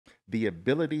the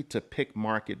ability to pick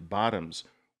market bottoms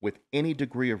with any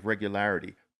degree of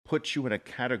regularity puts you in a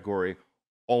category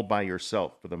all by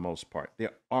yourself for the most part.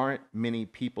 There aren't many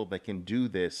people that can do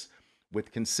this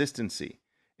with consistency.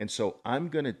 And so I'm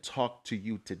going to talk to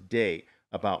you today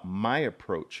about my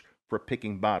approach for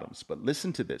picking bottoms. But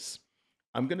listen to this.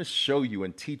 I'm going to show you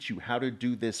and teach you how to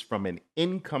do this from an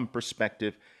income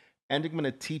perspective, and I'm going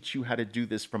to teach you how to do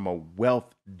this from a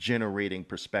wealth generating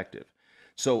perspective.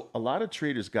 So a lot of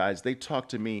traders, guys, they talk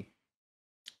to me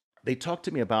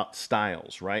about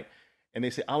styles, right? And they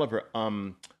say, Oliver,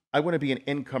 I want to be an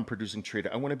income producing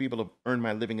trader. I want to be able to earn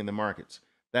my living in the markets.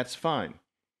 That's fine.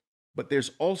 But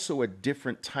there's also a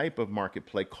different type of market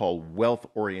play called wealth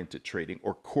oriented trading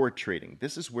or core trading.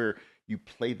 This is where you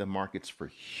play the markets for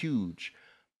huge,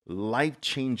 life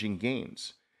changing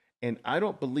gains. And I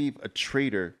don't believe a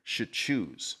trader should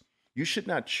choose. You should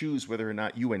not choose whether or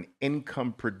not you an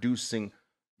income producing,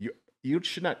 you, you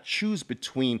should not choose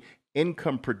between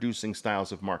income producing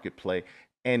styles of market play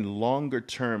and longer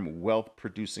term wealth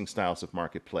producing styles of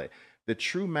market play. The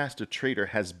true master trader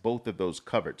has both of those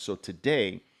covered. So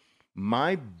today,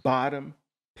 my bottom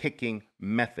picking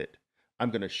method, I'm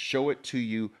going to show it to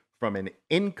you from an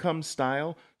income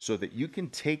style so that you can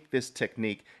take this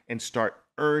technique and start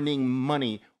earning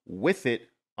money with it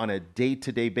on a day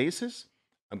to day basis.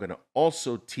 I'm going to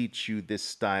also teach you this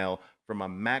style from a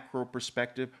macro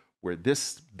perspective where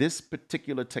this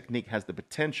particular technique has the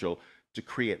potential to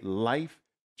create life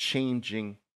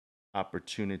changing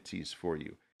opportunities for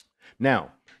you.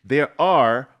 Now, there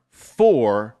are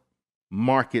four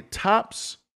market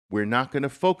tops. We're not going to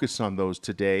focus on those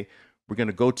today. We're going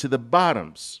to go to the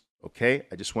bottoms. Okay.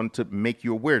 I just wanted to make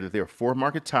you aware that there are four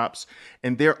market tops,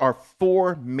 and there are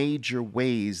four major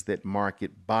ways that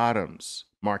markets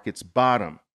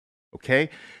bottom. Okay.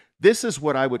 This is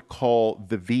what I would call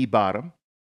the V bottom.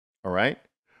 All right.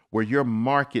 Where your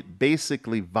market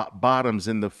basically bottoms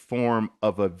in the form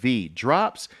of a V,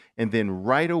 drops, and then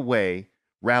right away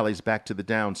rallies back to the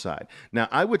downside. Now,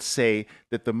 I would say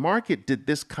that the market did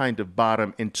this kind of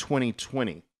bottom in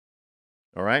 2020.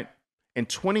 All right. In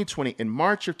 2020, in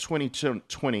March of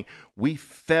 2020, we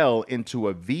fell into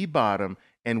a V bottom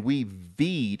and we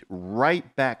V'd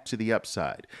right back to the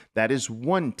upside. That is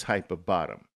one type of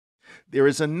bottom. There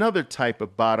is another type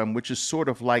of bottom, which is sort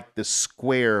of like the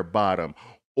square bottom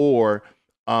or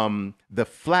the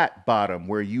flat bottom,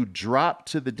 where you drop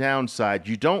to the downside.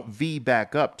 You don't V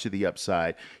back up to the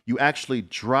upside. You actually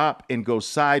drop and go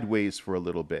sideways for a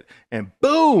little bit. And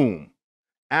boom,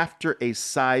 after a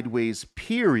sideways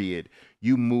period,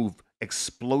 you move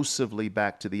explosively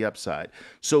back to the upside.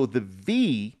 So the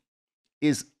V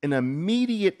is an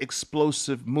immediate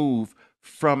explosive move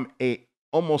from a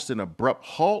almost an abrupt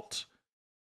halt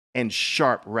and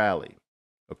sharp rally.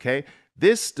 Okay?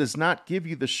 This does not give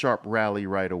you the sharp rally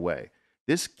right away.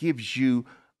 This gives you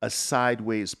a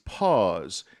sideways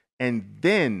pause and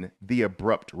then the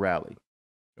abrupt rally.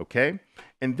 Okay?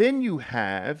 And then you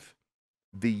have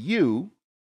the U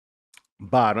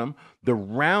bottom, the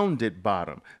rounded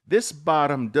bottom. This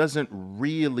bottom doesn't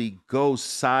really go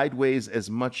sideways as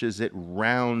much as it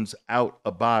rounds out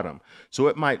a bottom. So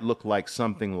it might look like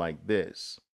something like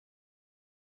this.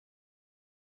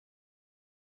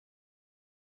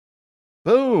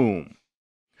 Boom.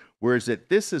 Whereas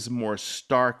this is more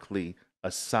starkly a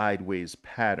sideways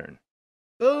pattern.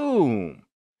 Boom.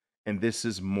 And this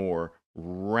is more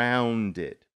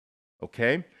rounded.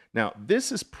 Okay? Now,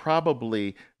 this is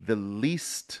probably the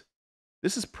least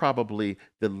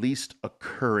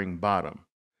occurring bottom.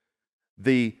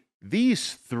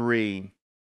 These three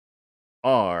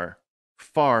are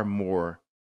far more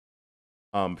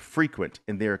frequent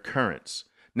in their occurrence.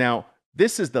 Now,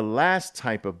 this is the last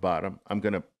type of bottom I'm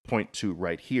going to point to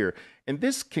right here, and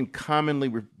this can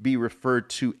commonly be referred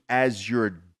to as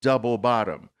your double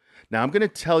bottom. Now, I'm going to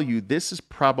tell you this is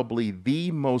probably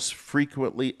the most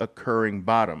frequently occurring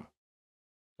bottom,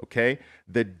 okay?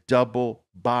 The double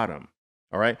bottom,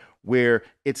 all right? Where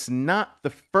it's not the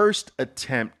first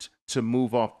attempt to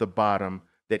move off the bottom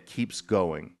that keeps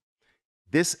going.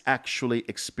 This actually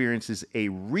experiences a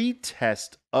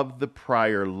retest of the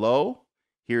prior low.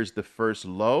 Here's the first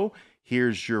low.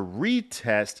 Here's your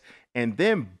retest. And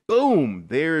then, boom,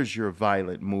 there's your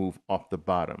violent move off the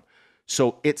bottom.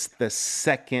 So it's the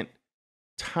second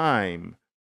time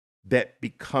that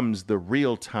becomes the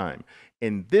real time.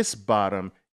 In this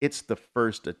bottom, it's the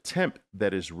first attempt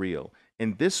that is real.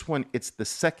 In this one, it's the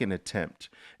second attempt.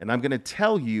 And I'm going to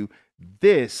tell you,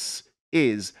 this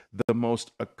is the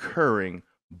most occurring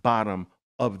bottom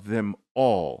of them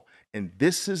all. And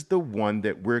this is the one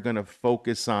that we're going to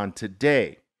focus on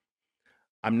today.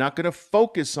 I'm not going to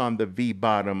focus on the V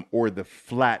bottom or the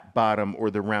flat bottom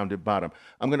or the rounded bottom.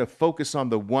 I'm going to focus on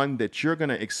the one that you're going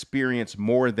to experience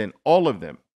more than all of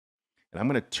them. And I'm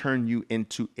going to turn you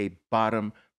into a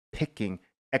bottom picking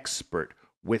expert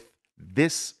with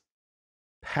this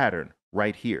pattern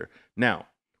right here. Now,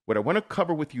 what I want to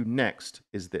cover with you next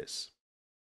is this.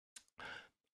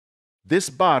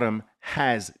 This bottom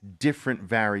has different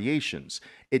variations.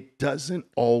 It doesn't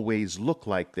always look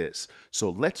like this. So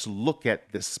let's look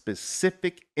at the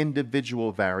specific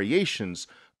individual variations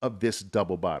of this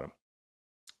double bottom.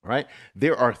 All right?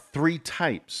 There are three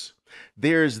types.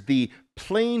 There's the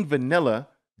plain vanilla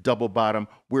double bottom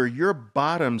where your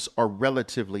bottoms are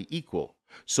relatively equal.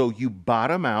 So you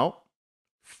bottom out,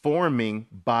 forming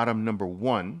bottom number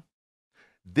one.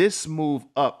 This move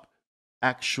up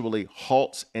actually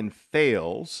halts and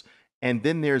fails, and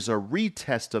then there's a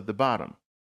retest of the bottom.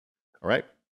 All right.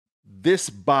 This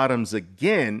bottoms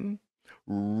again,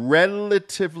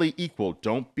 relatively equal.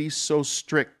 Don't be so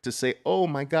strict to say, oh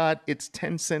my God, it's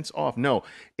 10 cents off. No,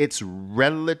 it's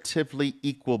relatively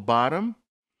equal bottom.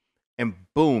 And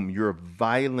boom, your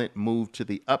violent move to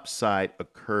the upside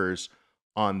occurs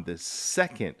on the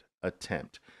second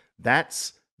attempt.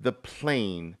 That's the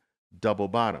plain double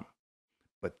bottom.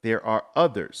 But there are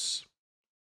others.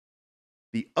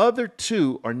 The other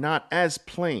two are not as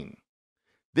plain.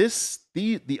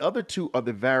 The other two are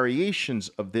the variations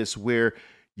of this where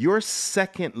your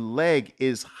second leg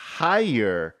is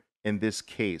higher in this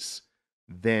case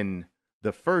than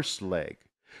the first leg.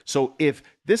 So if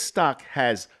this stock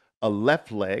has a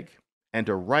left leg and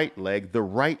a right leg, the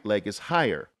right leg is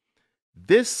higher.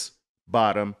 This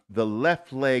bottom, the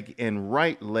left leg and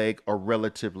right leg are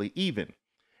relatively even.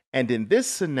 And in this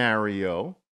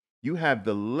scenario, you have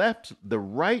the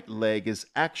right leg is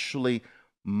actually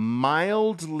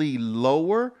mildly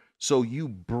lower. So you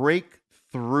break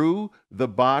through the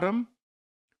bottom,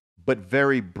 but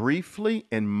very briefly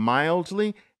and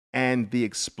mildly, and the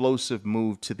explosive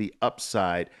move to the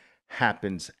upside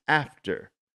happens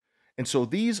after. And so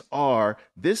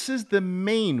this is the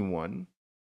main one,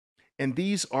 and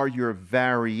these are your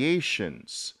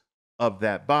variations of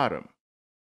that bottom.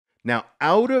 Now,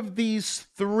 out of these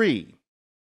three,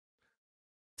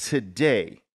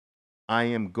 today, I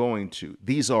am going to,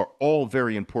 these are all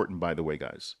very important, by the way,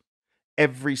 guys.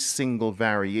 Every single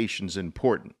variation is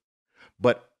important,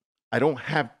 but I don't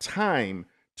have time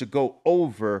to go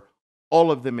over all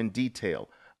of them in detail.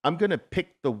 I'm going to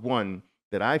pick the one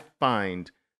that I find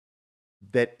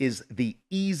that is the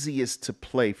easiest to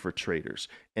play for traders,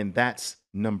 and that's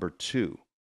number two.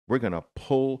 We're going to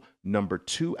pull number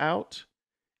two out,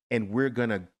 and we're going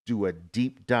to do a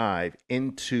deep dive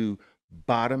into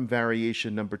bottom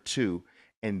variation number two.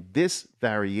 And this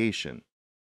variation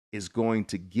is going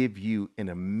to give you an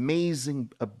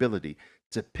amazing ability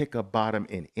to pick a bottom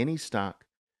in any stock,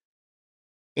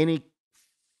 any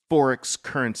Forex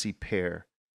currency pair,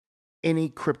 any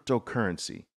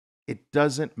cryptocurrency. It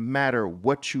doesn't matter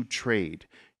what you trade.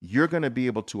 You're going to be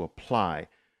able to apply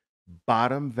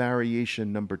bottom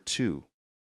variation number two,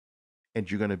 and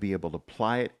you're going to be able to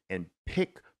apply it and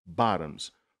pick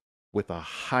bottoms with a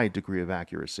high degree of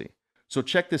accuracy. So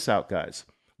check this out, guys.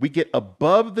 We get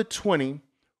above the 20.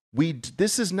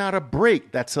 This is not a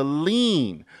break, that's a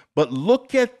lean. But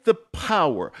look at the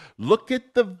power. Look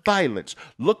at the violence.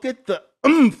 Look at the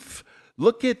oomph.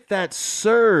 Look at that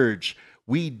surge.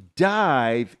 We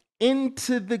dive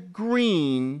into the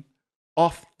green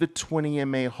off the 20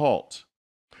 MA halt.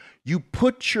 You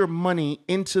put your money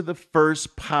into the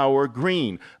first power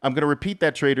green. I'm going to repeat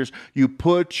that, traders. You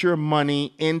put your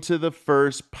money into the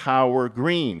first power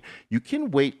green. You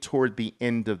can wait toward the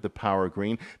end of the power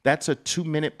green. That's a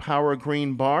 2-minute power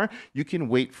green bar. You can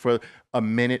wait for a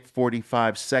minute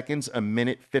 45 seconds, a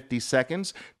minute 50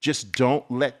 seconds. Just don't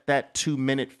let that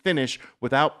 2-minute finish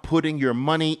without putting your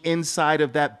money inside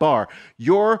of that bar.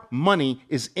 Your money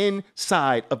is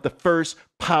inside of the first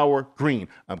power green.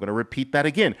 I'm going to repeat that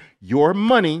again. Your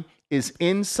money is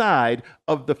inside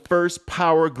of the first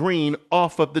power green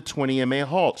off of the 20 MA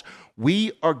halt.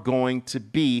 We are going to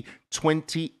be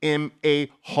 20 MA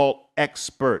halt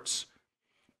experts.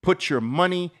 Put your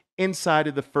money inside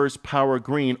of the first power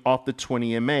green off the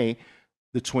 20 MA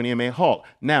halt.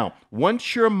 Now,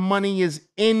 once your money is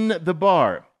in the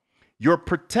bar, your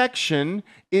protection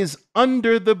is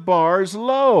under the bar's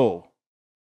low.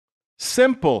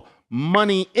 Simple.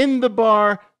 Money in the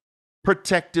bar,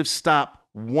 protective stop,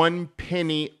 1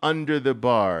 penny under the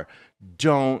bar.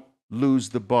 Don't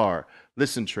lose the bar.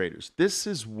 Listen, traders, this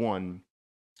is one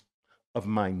of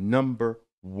my number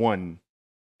one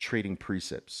trading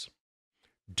precepts.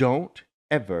 Don't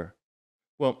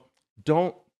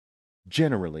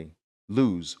generally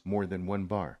lose more than one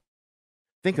bar.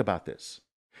 Think about this.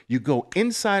 You go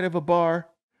inside of a bar,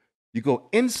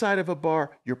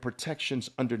 your protection's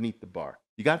underneath the bar.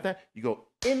 You got that? You go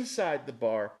inside the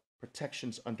bar,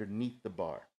 protection's underneath the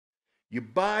bar. You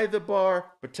buy the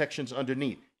bar, protection's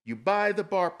underneath. You buy the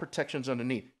bar, protection's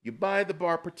underneath. You buy the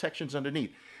bar, protection's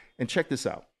underneath. And check this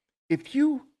out. If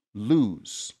you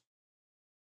lose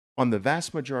on the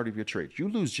vast majority of your trades, you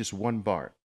lose just one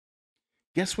bar.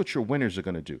 Guess what your winners are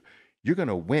going to do? You're going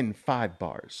to win 5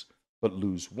 bars, but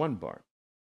lose 1 bar.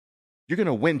 You're going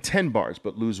to win 10 bars,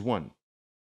 but lose 1.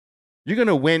 You're going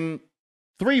to win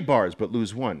 3 bars, but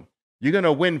lose 1. You're going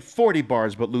to win 40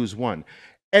 bars, but lose 1.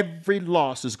 Every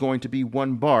loss is going to be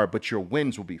 1 bar, but your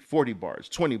wins will be 40 bars,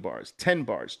 20 bars, 10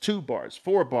 bars, 2 bars,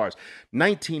 4 bars,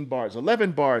 19 bars,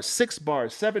 11 bars, 6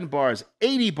 bars, 7 bars,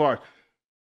 80 bars.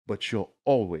 But you'll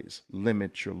always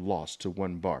limit your loss to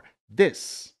 1 bar.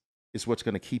 This is what's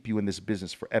going to keep you in this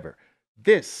business forever.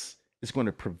 This is going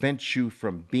to prevent you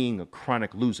from being a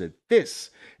chronic loser. This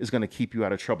is going to keep you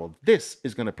out of trouble. This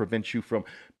is going to prevent you from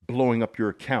blowing up your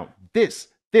account. This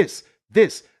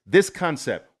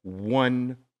concept,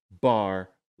 1 bar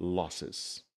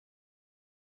losses.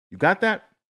 You got that?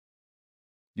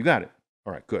 You got it.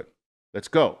 All right, good. Let's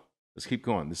go. Let's keep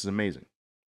going. This is amazing.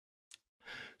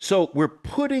 So we're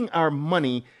putting our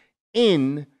money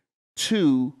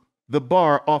into the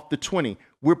bar off the 20.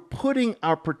 We're putting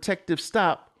our protective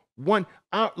stop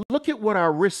look at what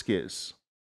our risk is.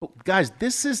 Guys,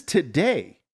 this is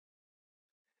today.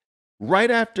 Right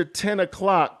after 10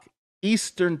 o'clock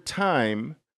Eastern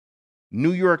time,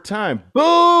 New York time.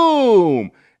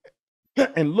 Boom!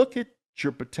 And look at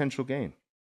your potential gain.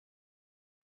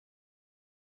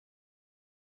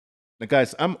 Now,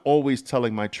 guys, I'm always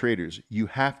telling my traders, you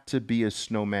have to be a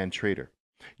snowman trader.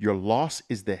 Your loss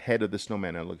is the head of the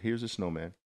snowman. Now, look, here's a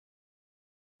snowman.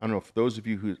 I don't know, for those of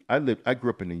you who, I grew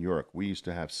up in New York. We used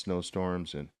to have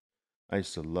snowstorms, and I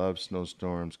used to love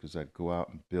snowstorms because I'd go out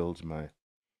and build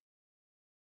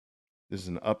this is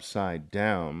an upside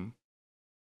down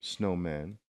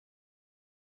snowman.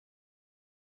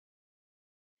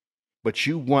 But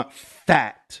you want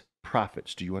fat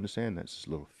profits. Do you understand? That's his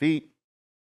little feet.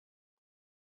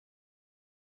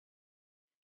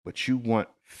 But you want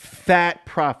fat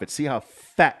profits. See how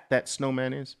fat that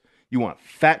snowman is? You want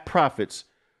fat profits,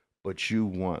 but you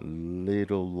want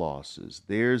little losses.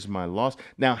 There's my loss.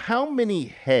 Now, how many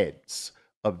heads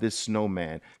of this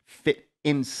snowman fit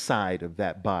inside of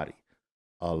that body?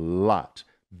 A lot.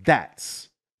 That's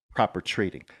proper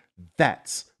trading.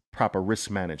 That's proper risk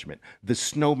management. The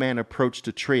snowman approach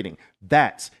to trading,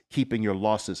 that's keeping your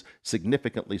losses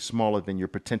significantly smaller than your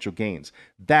potential gains.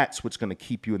 That's what's going to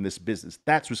keep you in this business.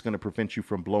 That's what's going to prevent you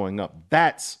from blowing up.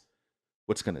 That's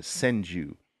what's going to send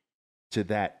you to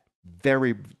that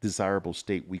very desirable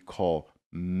state we call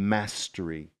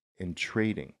mastery in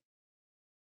trading.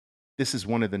 This is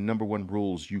one of the number 1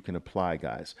 rules you can apply,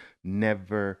 guys.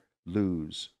 Never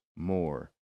lose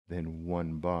more than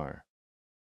 1 bar.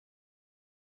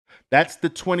 That's the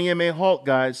 20 MA halt,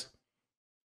 guys.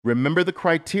 Remember the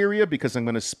criteria because I'm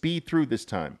going to speed through this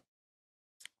time.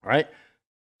 All right.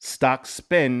 Stock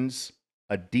spends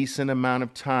a decent amount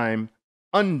of time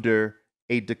under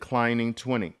a declining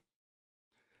 20.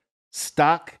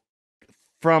 Stock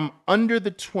from under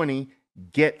the 20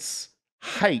 gets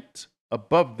height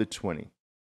above the 20.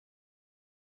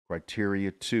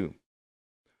 Criteria 2.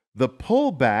 The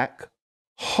pullback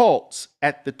halts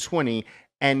at the 20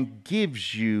 and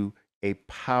gives you a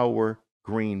power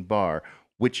green bar,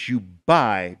 which you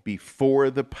buy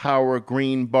before the power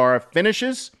green bar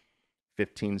finishes.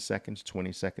 15 seconds,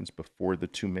 20 seconds before the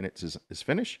 2 minutes is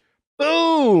finished.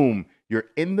 Boom! You're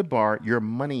in the bar. Your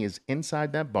money is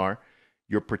inside that bar.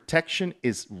 Your protection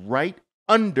is right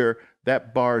under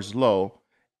that bar's low.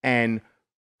 And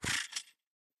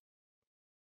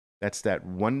that's that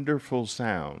wonderful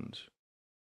sound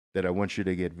that I want you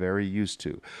to get very used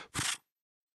to.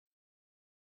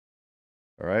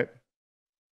 All right?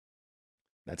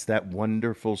 That's that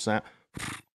wonderful sound.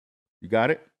 You got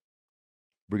it?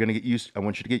 We're going to get used. I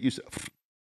want you to get used to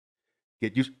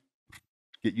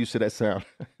get used to that sound.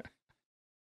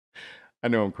 I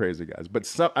know I'm crazy, guys, but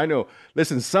I know,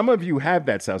 listen, some of you have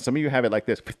that sound. Some of you have it like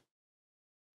this.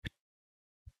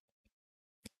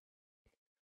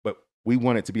 But we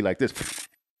want it to be like this.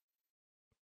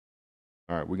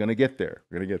 All right, we're going to get there.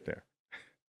 We're going to get there.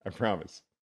 I promise.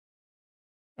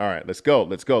 All right, let's go.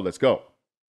 Let's go. Let's go.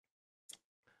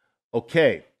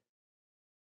 Okay.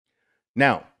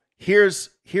 Now, here's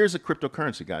a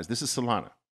cryptocurrency, guys. This is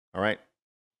Solana. All right.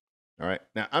 All right.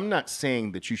 Now, I'm not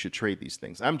saying that you should trade these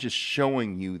things. I'm just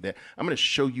showing you that I'm going to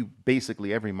show you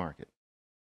basically every market.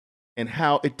 and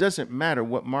how it doesn't matter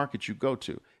what market you go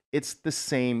to. It's the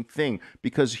same thing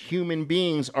because human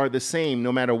beings are the same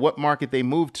no matter what market they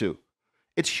move to.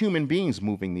 It's human beings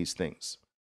moving these things.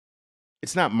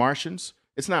 It's not Martians.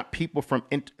 It's not people from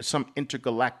some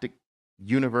intergalactic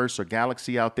universe or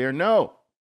galaxy out there. No,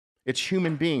 it's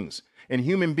human beings. And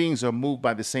human beings are moved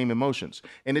by the same emotions.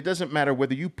 And it doesn't matter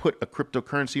whether you put a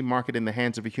cryptocurrency market in the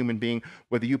hands of a human being,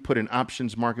 whether you put an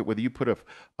options market, whether you put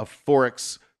a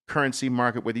Forex currency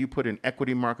market, whether you put an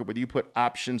equity market, whether you put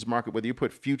options market, whether you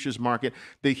put futures market,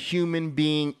 the human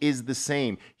being is the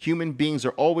same. Human beings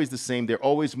are always the same. They're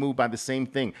always moved by the same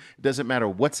thing. It doesn't matter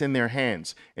what's in their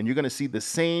hands. And you're going to see the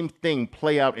same thing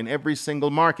play out in every single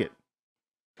market.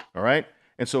 All right.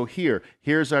 And so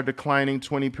here's our declining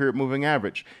 20-period moving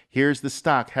average. Here's the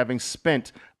stock having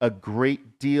spent a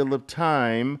great deal of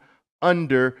time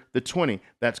under the 20.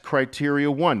 That's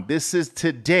criteria 1. This is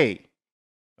today.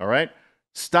 All right.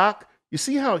 Stock, you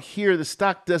see how here the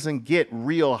stock doesn't get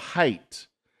real height.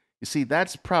 You see,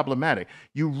 that's problematic.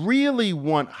 You really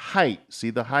want height. See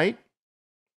the height?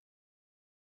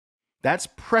 That's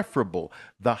preferable.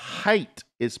 The height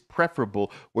is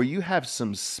preferable where you have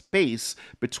some space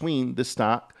between the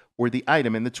stock or the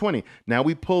item and the 20. Now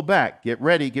we pull back. Get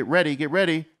ready, get ready, get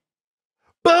ready.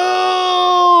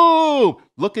 Boom!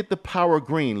 Look at the power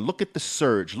green. Look at the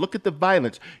surge. Look at the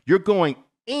violence. You're going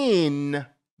in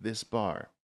this bar.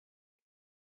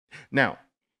 Now,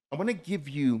 I want to give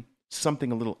you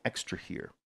something a little extra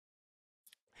here.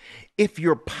 If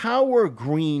your power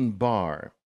green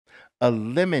bar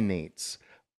eliminates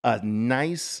a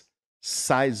nice,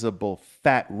 sizable,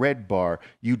 fat red bar,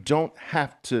 you don't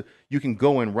have to, you can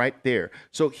go in right there.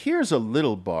 So here's a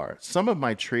little bar. Some of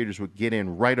my traders would get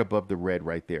in right above the red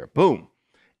right there. Boom.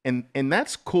 And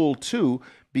that's cool too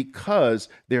because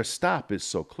their stop is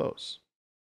so close.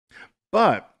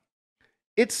 But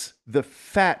it's the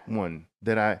fat one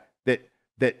that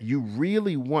you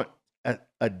really want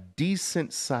a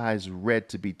decent size red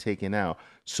to be taken out.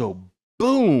 So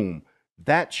boom,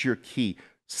 that's your key.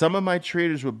 Some of my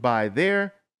traders would buy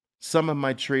there. Some of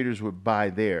my traders would buy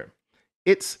there.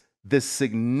 It's the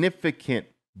significant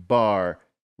bar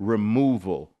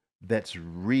removal that's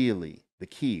really the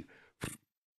key.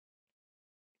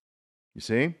 You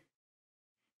see?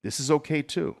 This is okay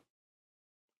too.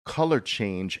 Color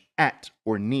change at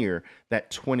or near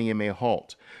that 20 MA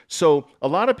halt. So a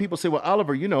lot of people say, well,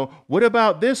 Oliver, what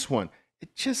about this one?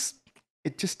 It just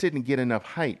didn't get enough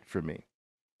height for me.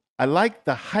 I like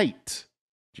the height.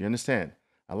 Do you understand?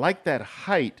 I like that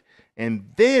height.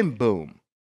 And then boom.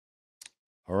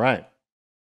 All right.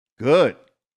 Good.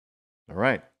 All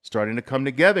right. Starting to come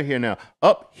together here now.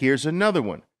 Here's another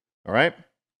one. All right.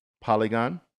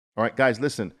 Polygon. All right, guys,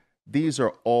 listen. These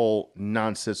are all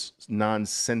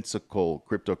nonsensical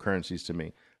cryptocurrencies to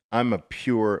me. I'm a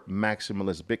pure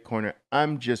maximalist Bitcoiner.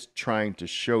 I'm just trying to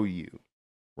show you,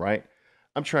 right?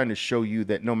 I'm trying to show you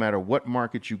that no matter what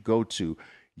market you go to,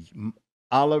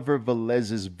 Oliver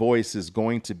Velez's voice is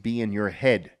going to be in your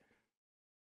head.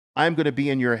 I'm going to be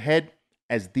in your head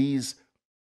as these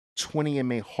 20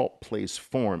 MA halt plays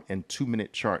form and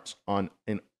 2-minute charts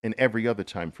in every other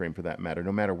time frame for that matter.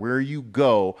 No matter where you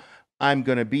go, I'm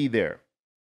going to be there.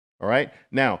 All right.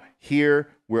 Now, here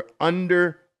we're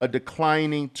under a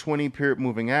declining 20-period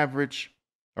moving average.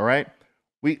 All right.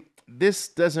 This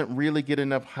doesn't really get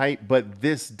enough height, but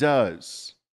this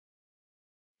does.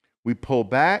 We pull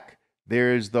back.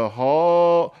 There's the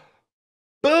halt.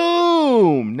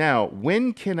 Boom. Now,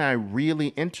 when can I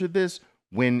really enter this?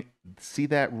 See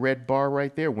that red bar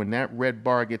right there? When that red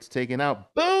bar gets taken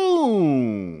out,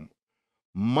 boom.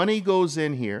 Money goes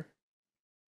in here.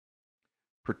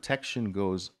 Protection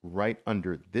goes right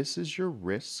under. This is your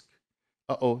risk.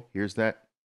 Here's that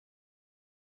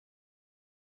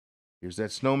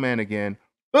snowman again.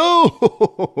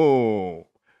 Boom!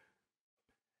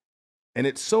 And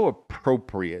it's so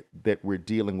appropriate that we're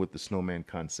dealing with the snowman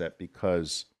concept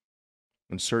because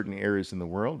in certain areas in the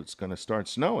world, it's going to start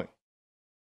snowing.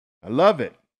 I love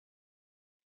it.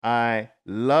 I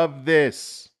love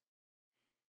this.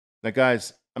 Now,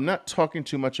 guys, I'm not talking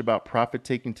too much about profit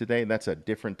taking today. That's a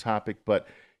different topic, but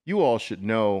you all should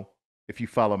know if you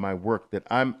follow my work that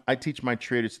I teach my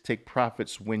traders to take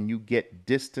profits when you get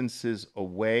distances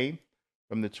away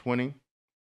from the 20.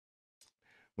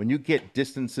 When you get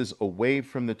distances away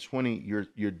from the 20,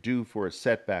 you're due for a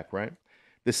setback, right?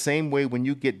 The same way when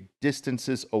you get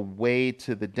distances away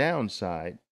to the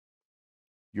downside,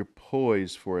 you're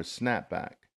poised for a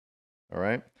snapback. All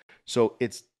right? So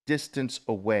it's distance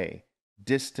away,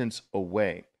 distance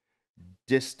away,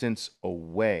 distance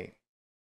away.